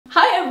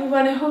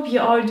everyone, I hope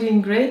you're all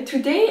doing great.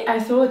 Today I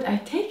thought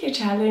I'd take a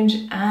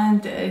challenge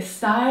and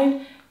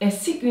style a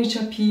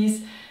signature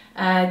piece.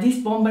 This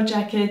bomber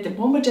jacket. The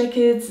bomber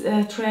jackets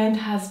trend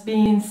has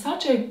been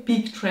such a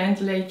big trend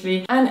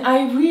lately, and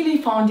I really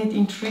found it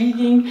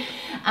intriguing.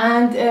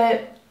 And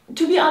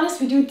to be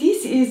honest with you,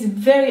 this is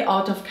very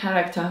out of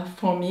character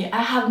for me.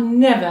 I have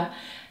never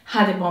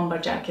had a bomber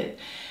jacket.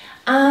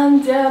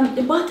 And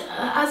but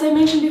as I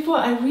mentioned before,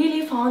 I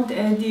really found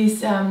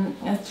this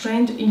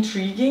trend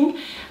intriguing,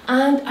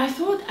 and I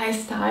thought I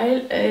style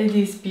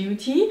this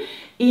beauty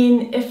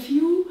in a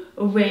few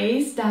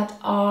ways that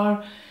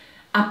are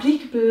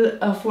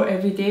applicable for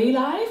everyday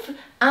life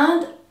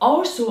and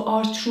also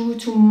are true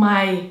to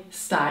my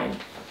style.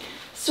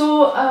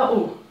 So I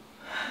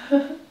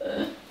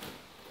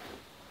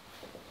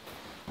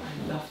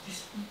love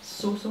this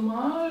one so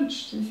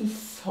much. This is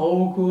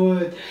so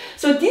good.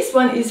 So this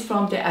one is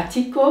from the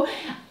Attico.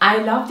 I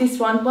love this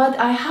one, but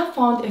I have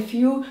found a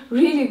few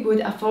really good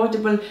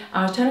affordable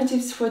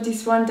alternatives for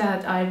this one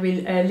that I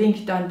will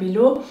link down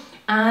below.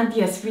 And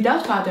yes,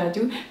 without further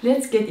ado,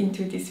 let's get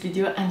into this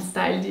video and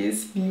style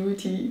this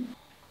beauty.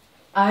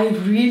 I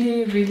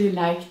really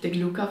like the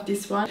look of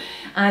this one,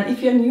 and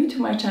if you're new to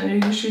my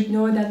channel, you should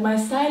know that my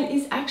style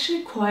is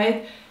actually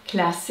quite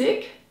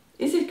classic.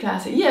 Is it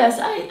classic? Yes,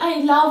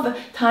 I love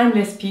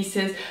timeless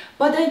pieces,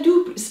 but I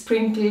do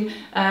sprinkle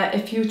a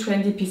few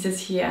trendy pieces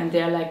here and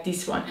there like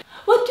this one.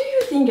 What do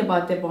you think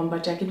about the bomber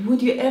jacket?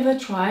 Would you ever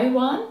try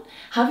one?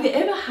 Have you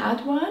ever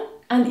had one?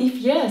 And if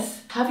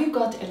yes, have you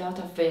got a lot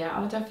of wear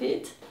out of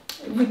it?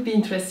 It would be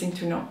interesting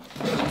to know.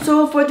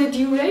 So for the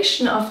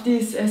duration of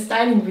this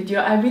styling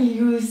video, I will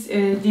use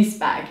this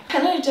bag.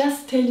 Can I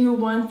just tell you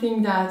one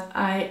thing that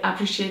I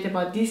appreciate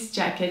about this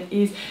jacket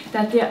is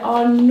that there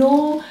are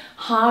no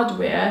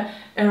hardware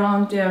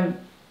around the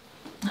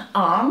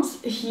arms.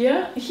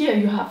 Here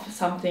you have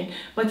something,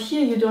 but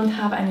here you don't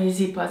have any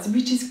zippers,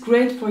 which is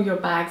great for your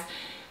bags.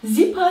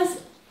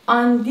 Zippers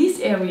on this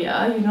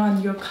area, you know,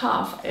 on your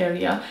cuff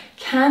area,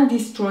 can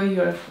destroy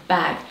your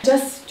bag.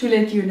 Just to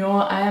let you know,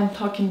 I am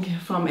talking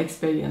from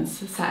experience,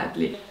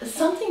 sadly.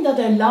 Something that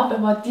I love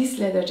about this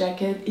leather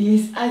jacket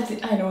is, as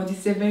I know this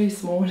is a very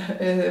small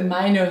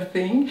minor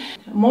thing,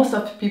 most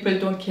of people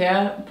don't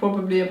care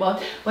probably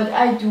about, but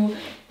I do.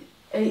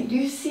 Do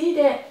you see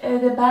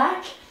the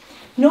back?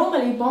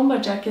 Normally bomber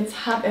jackets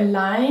have a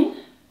line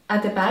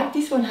at the back.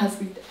 This one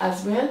has it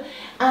as well,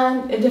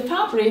 and the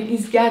fabric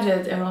is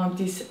gathered around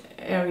this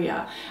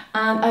area,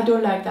 and I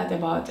don't like that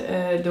about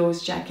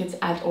those jackets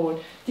at all.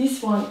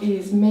 This one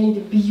is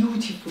made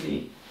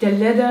beautifully. The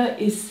leather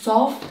is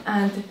soft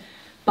and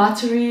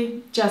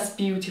buttery, just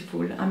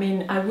beautiful. I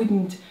mean, I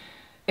wouldn't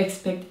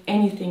expect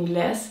anything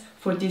less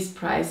for this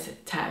price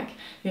tag.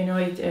 You know,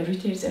 it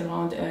retails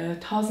around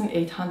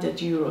 1,800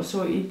 euros,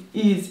 so it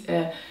is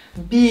a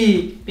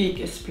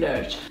big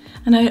splurge.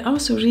 And I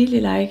also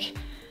really like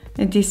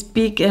this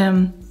big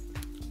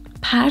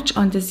patch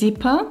on the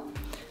zipper,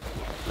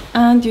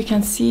 and you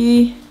can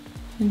see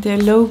the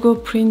logo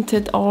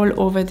printed all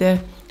over the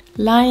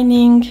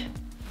lining.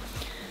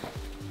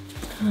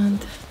 And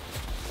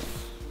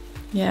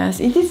yes,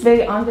 it is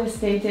very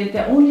understated.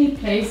 The only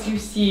place you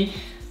see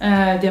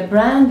the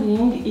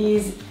branding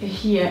is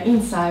here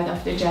inside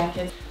of the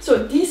jacket.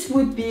 So this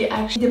would be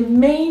actually the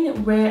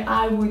main way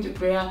I would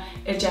wear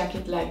a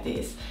jacket like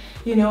this,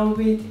 you know,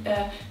 with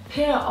a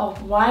pair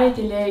of wide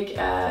leg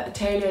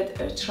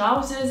tailored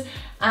trousers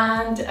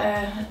and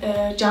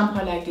a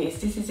jumper like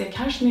this. This is a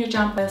cashmere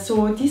jumper,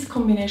 so this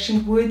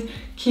combination would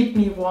keep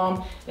me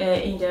warm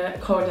in the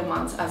colder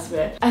months as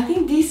well. I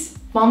think this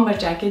bomber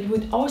jacket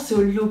would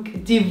also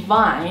look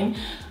divine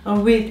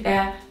with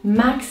a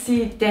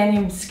maxi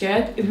denim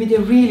skirt, with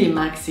a really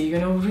maxi, you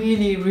know,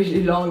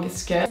 really long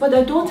skirt. But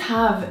I don't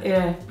have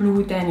a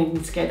blue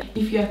denim skirt.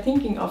 If you are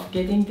thinking of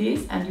getting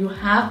this and you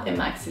have a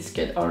maxi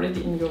skirt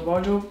already in your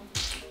wardrobe,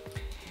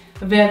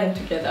 wear them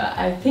together.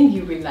 I think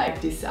you will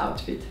like this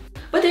outfit.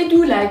 But I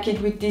do like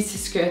it with this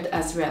skirt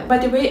as well. By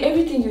the way,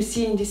 everything you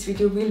see in this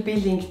video will be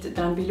linked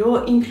down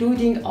below,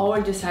 including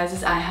all the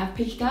sizes I have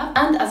picked up.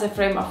 And as a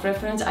frame of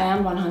reference, I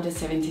am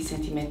 170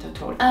 centimeters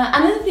tall.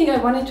 Another thing I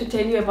wanted to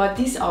tell you about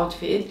this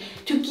outfit,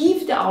 to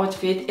give the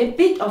outfit a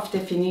bit of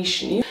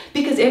definition,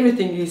 because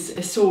everything is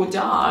so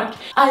dark,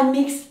 I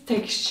mixed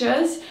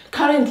textures.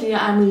 Currently,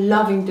 I'm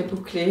loving the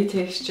boucle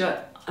texture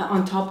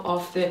on top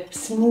of the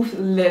smooth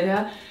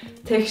leather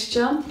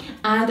texture,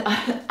 and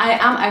I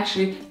am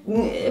actually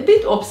a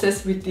bit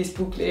obsessed with this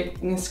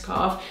boucle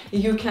scarf.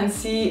 You can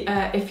see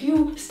a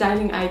few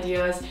styling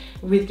ideas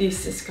with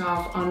this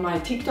scarf on my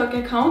TikTok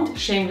account.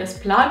 Shameless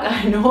plug,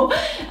 I know,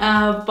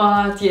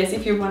 but yes,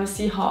 if you want to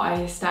see how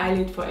I style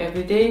it for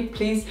every day,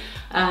 please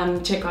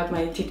check out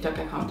my TikTok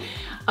account.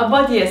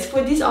 But yes,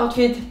 for this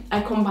outfit,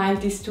 I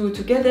combined these two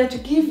together to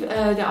give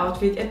the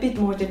outfit a bit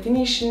more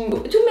definition,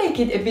 to make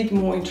it a bit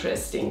more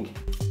interesting.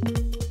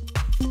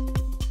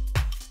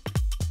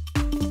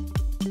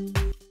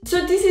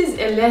 So this is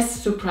a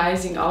less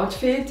surprising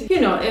outfit, you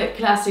know, a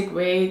classic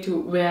way to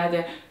wear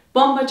the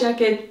bomber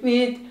jacket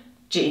with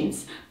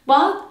jeans.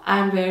 But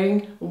I'm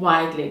wearing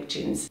wide leg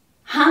jeans.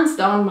 hands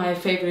down my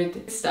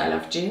favorite style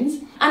of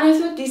jeans. And I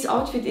thought this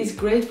outfit is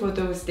great for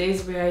those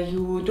days where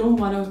you don't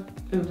want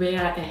to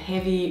wear a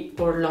heavy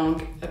or long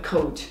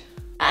coat.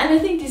 And I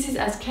think this is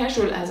as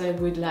casual as I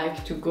would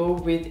like to go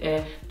with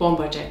a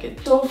bomber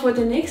jacket. So for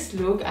the next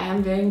look, I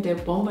am wearing the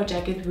bomber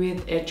jacket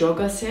with a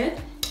jogger set,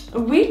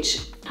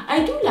 which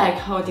I do like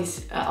how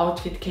this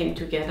outfit came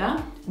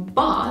together.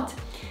 But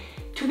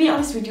to be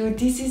honest with you,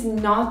 this is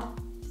not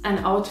an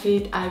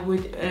outfit I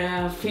would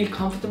feel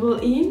comfortable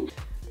in.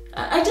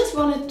 I just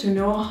wanted to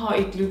know how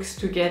it looks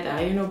together,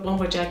 you know,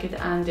 bomber jacket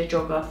and the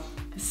jogger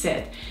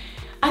set.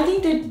 I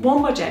think the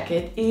bomber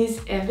jacket is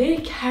a very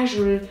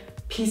casual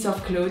piece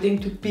of clothing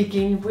to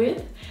begin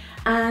with,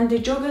 and the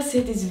jogger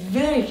set is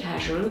very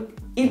casual,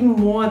 even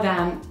more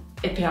than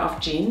a pair of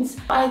jeans.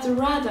 I'd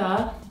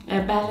rather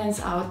balance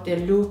out the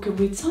look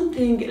with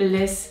something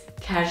less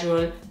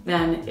casual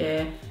than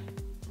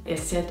a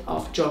set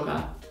of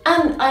jogger.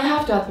 And I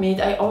have to admit,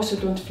 I also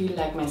don't feel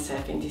like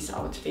myself in this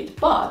outfit,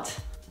 but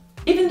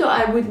even though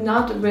I would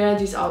not wear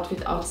this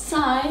outfit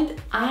outside,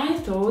 I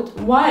thought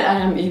while I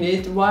am in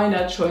it, why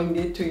not showing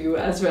it to you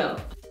as well.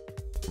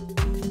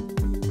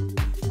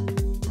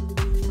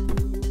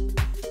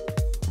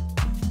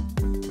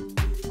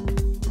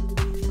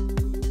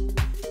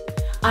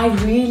 I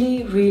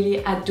really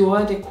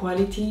adore the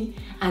quality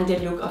and the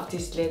look of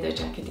this leather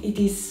jacket. It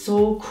is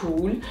so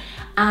cool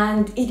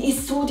and it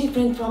is so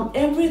different from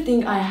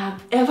everything I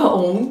have ever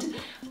owned,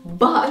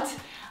 but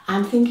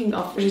I'm thinking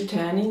of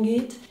returning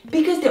it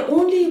because the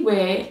only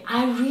way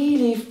I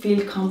really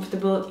feel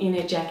comfortable in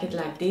a jacket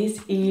like this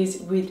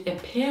is with a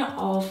pair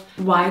of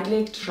wide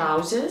leg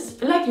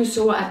trousers like you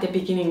saw at the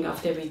beginning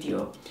of the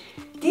video.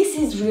 This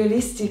is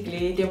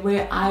realistically the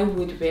way I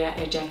would wear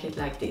a jacket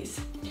like this.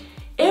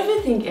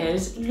 Everything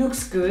else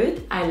looks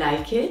good, I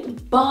like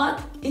it,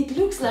 but it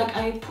looks like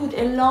I put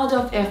a lot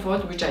of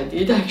effort, which I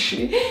did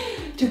actually,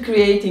 to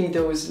creating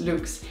those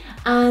looks.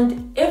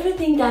 And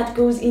everything that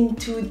goes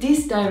into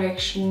this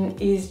direction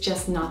is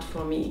just not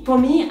for me. For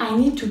me, I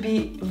need to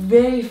be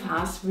very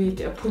fast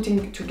with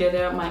putting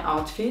together my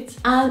outfits,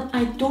 and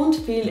I don't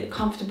feel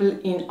comfortable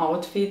in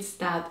outfits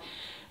that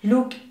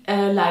look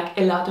like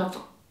a lot of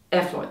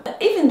effort.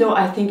 Even though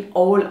I think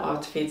all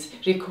outfits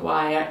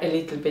require a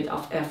little bit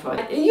of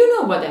effort. You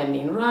know what I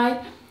mean,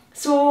 right?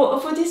 So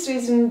for this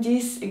reason,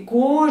 this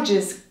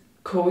gorgeous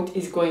coat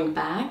is going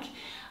back.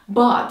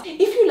 But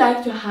if you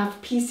like to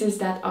have pieces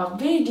that are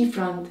very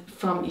different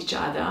from each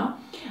other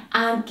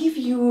and give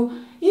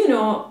you, you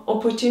know,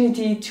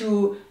 opportunity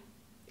to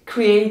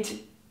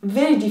create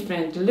very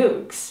different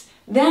looks,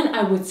 then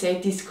I would say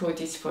this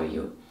coat is for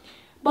you.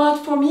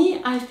 But for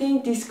me, I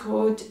think this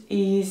coat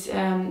is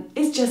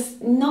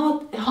just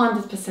not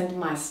 100%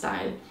 my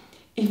style,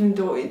 even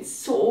though it's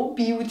so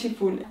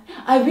beautiful.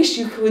 I wish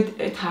you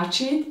could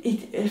touch it.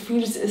 It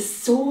feels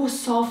so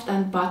soft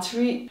and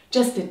buttery,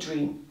 just a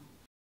dream.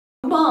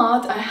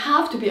 But I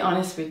have to be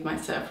honest with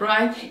myself,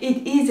 right?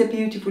 It is a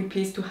beautiful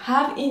piece to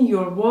have in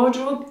your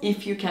wardrobe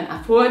if you can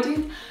afford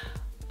it.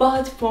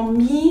 But for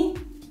me,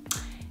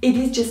 it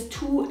is just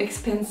too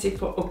expensive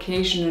for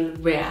occasional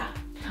wear.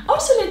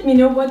 Also, let me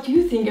know what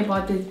you think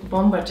about the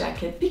bomber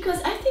jacket,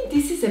 because I think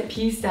this is a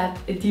piece that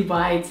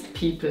divides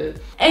people.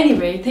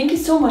 Anyway, thank you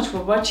so much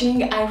for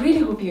watching. I really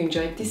hope you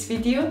enjoyed this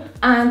video,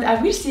 and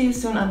I will see you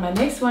soon on my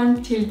next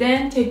one. Till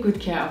then, take good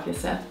care of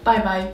yourself. Bye bye.